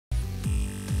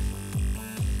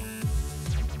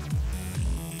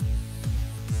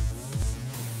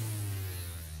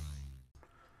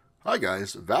Hi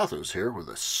guys, Vathos here with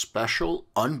a special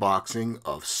unboxing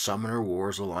of Summoner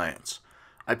Wars Alliance.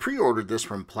 I pre-ordered this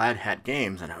from Plaid Hat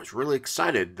Games and I was really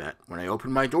excited that when I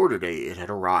opened my door today it had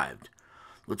arrived.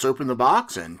 Let's open the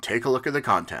box and take a look at the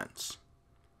contents.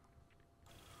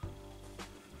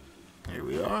 Here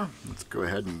we are. Let's go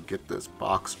ahead and get this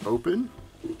box open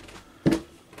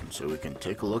so we can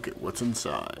take a look at what's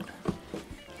inside.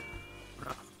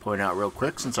 Point out real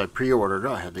quick, since I pre-ordered it,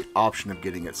 I had the option of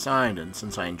getting it signed, and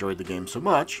since I enjoyed the game so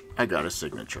much, I got a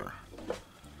signature.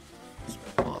 Let's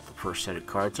pull out the first set of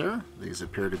cards here. These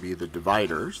appear to be the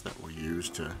dividers that we use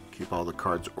to keep all the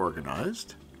cards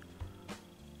organized.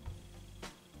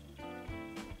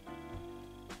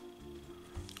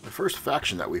 The first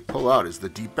faction that we pull out is the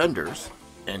Defenders,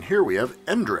 and here we have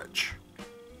Endrich.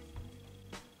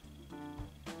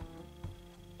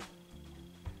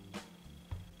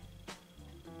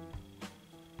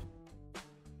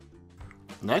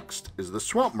 Next is the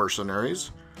Swamp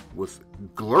Mercenaries with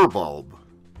Glurbulb.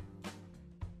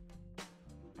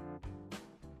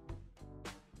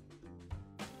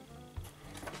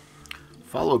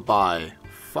 Followed by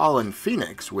Fallen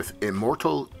Phoenix with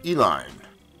Immortal Eline.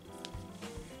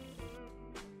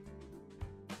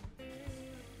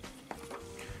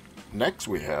 Next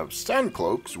we have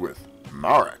Sandcloaks with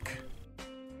Marek.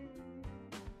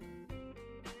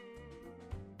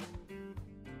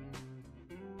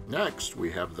 Next, we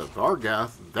have the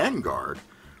Vargath Vanguard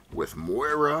with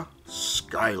Moira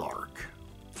Skylark.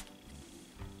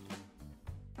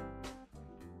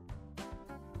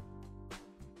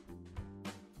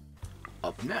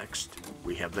 Up next,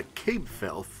 we have the Cape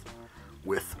Felth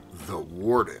with the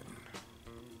Warden.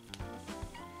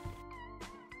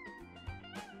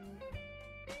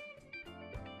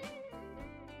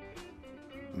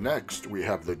 Next, we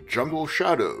have the Jungle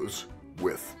Shadows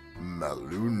with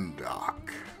Malundak.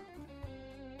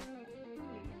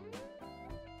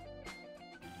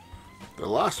 The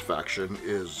last faction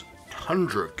is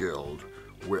Tundra Guild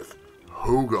with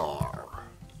Hogar.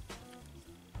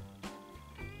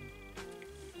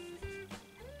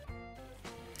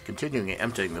 Continuing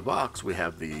emptying the box, we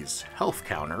have these health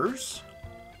counters,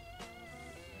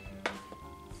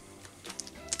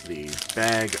 the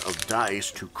bag of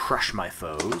dice to crush my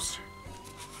foes,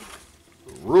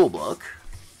 rulebook,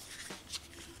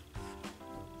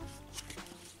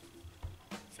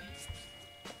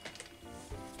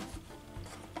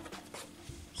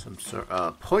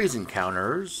 some poison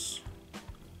counters,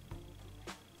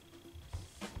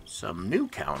 some new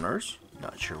counters,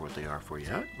 not sure what they are for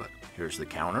yet, but here's the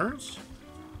counters,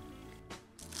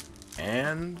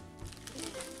 and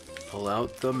pull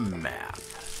out the map.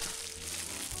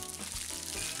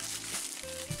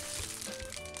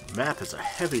 The map is a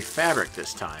heavy fabric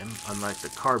this time, unlike the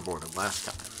cardboard of last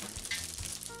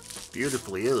time.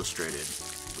 Beautifully illustrated,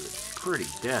 but it's pretty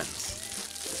dense.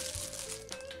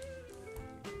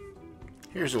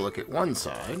 Here's a look at one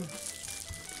side.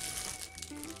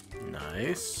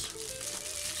 Nice.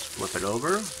 Flip it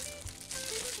over.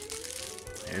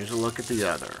 Here's a look at the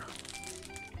other.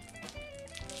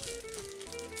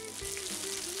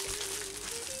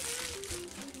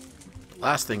 The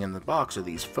last thing in the box are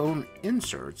these foam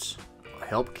inserts that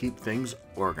help keep things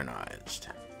organized.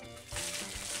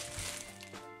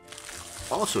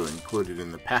 Also included in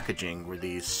the packaging were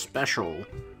these special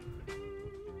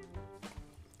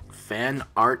fan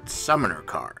art summoner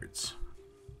cards.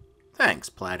 Thanks,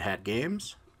 Plaid Hat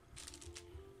Games.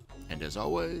 And as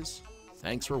always,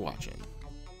 thanks for watching.